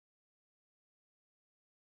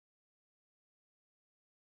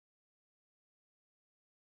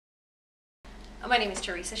My name is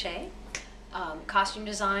Teresa Shea, costume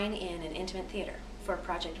design in an intimate theater for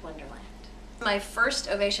Project Wonderland. My first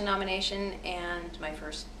Ovation nomination and my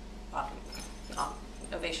first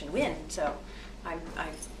Ovation win, so I'm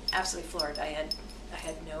absolutely floored. I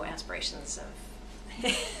had no aspirations of,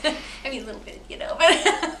 I mean a little bit, you know,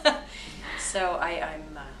 but so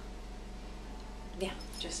yeah,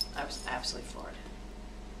 just I was absolutely floored.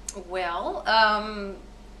 Well,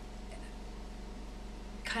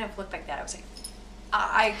 kind of looked like that. I was like,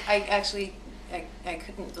 I actually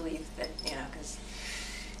couldn't believe that, you know, because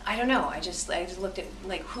I don't know. I just looked at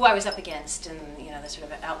like who I was up against, and you know, the sort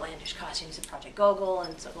of outlandish costumes of Project Gogol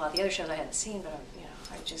and a lot of the other shows I hadn't seen. But you know,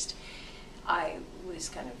 I was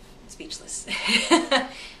kind of speechless.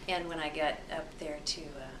 And when I got up there to,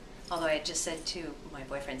 although I had just said to my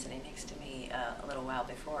boyfriend sitting next to me a little while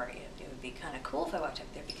before, it would be kind of cool if I walked up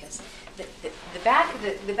there because the back of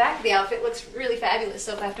the outfit looks really fabulous.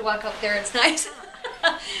 So if I have to walk up there, it's nice.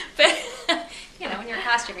 But you know, when you're a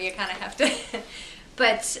costumer, you kind of have to.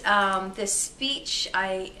 But the speech,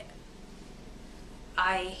 I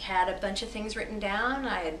had a bunch of things written down.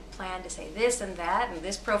 I had planned to say this and that, and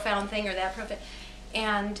this profound thing or that profound,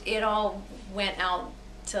 and it all went out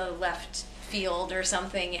to left field or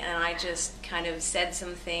something, and I just kind of said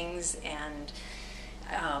some things and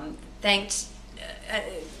thanked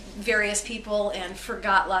various people and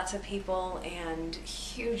forgot lots of people, and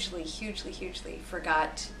hugely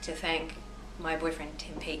forgot to thank my boyfriend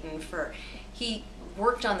Tim Payton for, he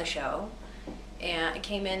worked on the show and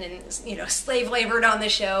came in and, you know, slave labored on the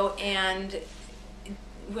show and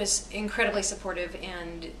was incredibly supportive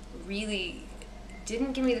and really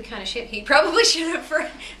didn't give me the kind of shit he probably should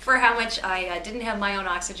have for how much I didn't have my own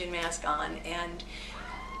oxygen mask on, and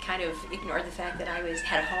kind of ignored the fact that I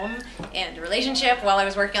had a home and a relationship while I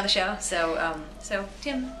was working on the show. So, so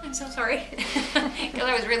Tim, I'm so sorry, because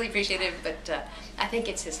I was really appreciative, but I think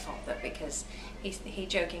it's his fault though, because he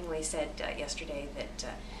jokingly said yesterday that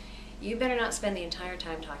you better not spend the entire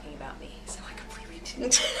time talking about me. So I completely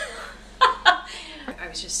didn't. I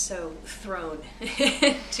was just so thrown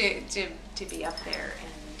to be up there, and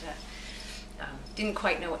didn't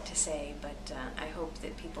quite know what to say, but I hope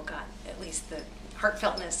that people got at least the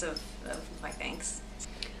heartfeltness of my thanks.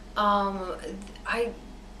 And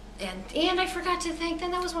I forgot to thank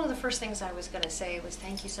them. That was one of the first things I was going to say, was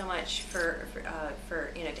thank you so much for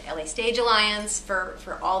you know, to LA Stage Alliance,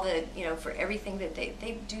 for all the, you know, for everything that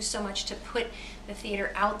they do so much to put the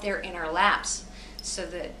theater out there in our laps, so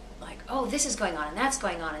that like, oh, this is going on and that's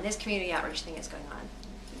going on and this community outreach thing is going on.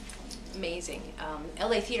 Amazing.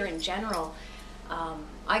 LA theater in general.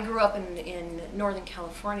 I grew up in Northern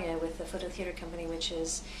California with the Photo Theater Company, which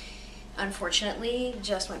is unfortunately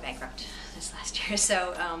just went bankrupt this last year.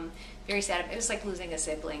 So very sad. It was like losing a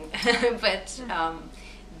sibling. But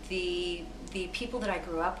the people that I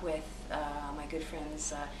grew up with, my good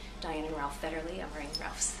friends Diane and Ralph Federley, I'm wearing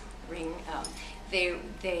Ralph's ring. They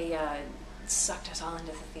sucked us all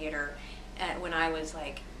into the theater when I was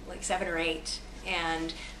like 7 or 8,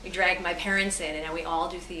 and we dragged my parents in, and now we all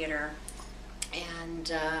do theater. And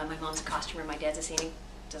my mom's a costumer, my dad's a scenic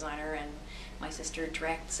designer, and my sister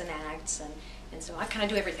directs and acts, and so I kind of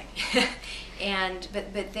do everything.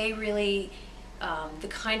 But they really, the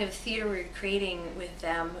kind of theater we were creating with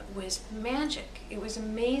them was magic. It was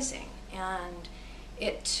amazing, and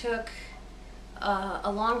it took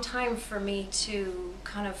a long time for me to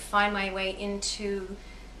kind of find my way into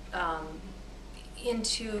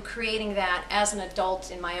creating that as an adult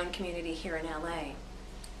in my own community here in LA.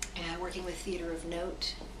 And working with Theater of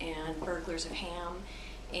Note and Burglars of Ham,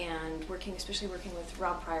 and especially working with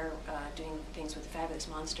Rob Pryor, doing things with the Fabulous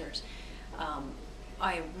Monsters.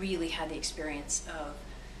 I really had the experience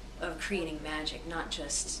of creating magic, not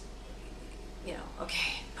just, you know,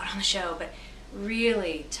 okay, put on the show, but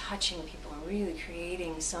really touching people and really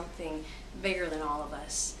creating something bigger than all of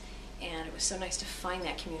us. And it was so nice to find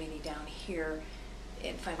that community down here,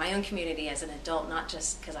 and find my own community as an adult, not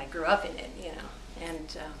just because I grew up in it, you know.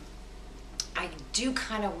 And I do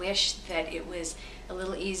kind of wish that it was a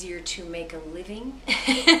little easier to make a living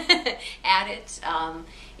at it.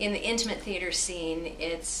 In the intimate theater scene,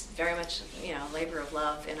 it's very much, you know, labor of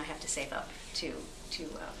love, and I have to save up to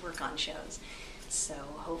work on shows. So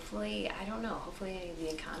hopefully, I don't know, hopefully the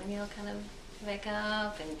economy will kind of pick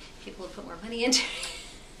up and people will put more money into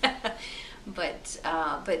it. But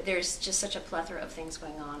there's just such a plethora of things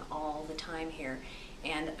going on all the time here.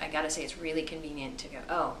 And I gotta say, it's really convenient to go,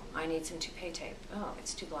 oh, I need some toupee tape. Oh,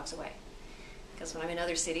 it's 2 blocks away. Because when I'm in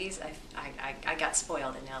other cities, I got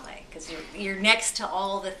spoiled in LA, because you're next to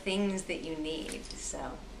all the things that you need.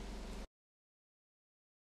 So